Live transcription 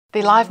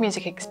The live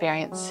music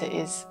experience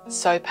is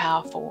so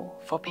powerful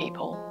for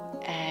people,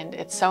 and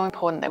it's so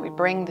important that we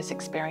bring this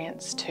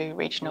experience to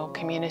regional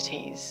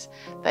communities.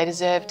 They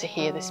deserve to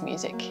hear this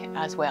music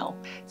as well.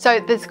 So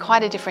there's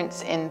quite a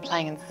difference in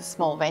playing in the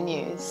small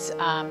venues.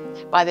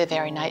 By their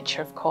very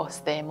nature, of course,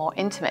 they're more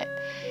intimate,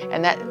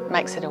 and that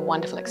makes it a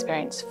wonderful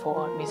experience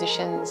for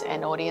musicians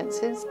and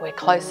audiences. We're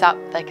close up,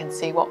 they can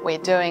see what we're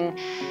doing,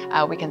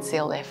 we can see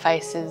all their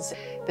faces.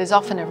 There's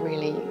often a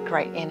really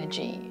great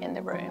energy in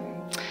the room.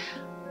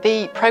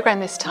 The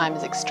program this time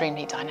is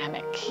extremely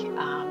dynamic.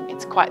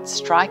 It's quite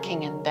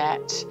striking in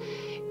that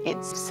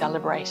it's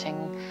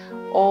celebrating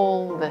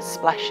all the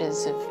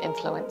splashes of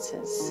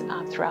influences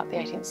throughout the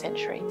 18th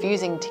century,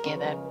 fusing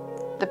together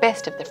the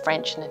best of the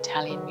French and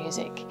Italian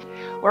music.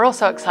 We're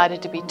also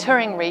excited to be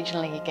touring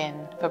regionally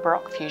again for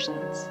Baroque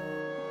Fusions.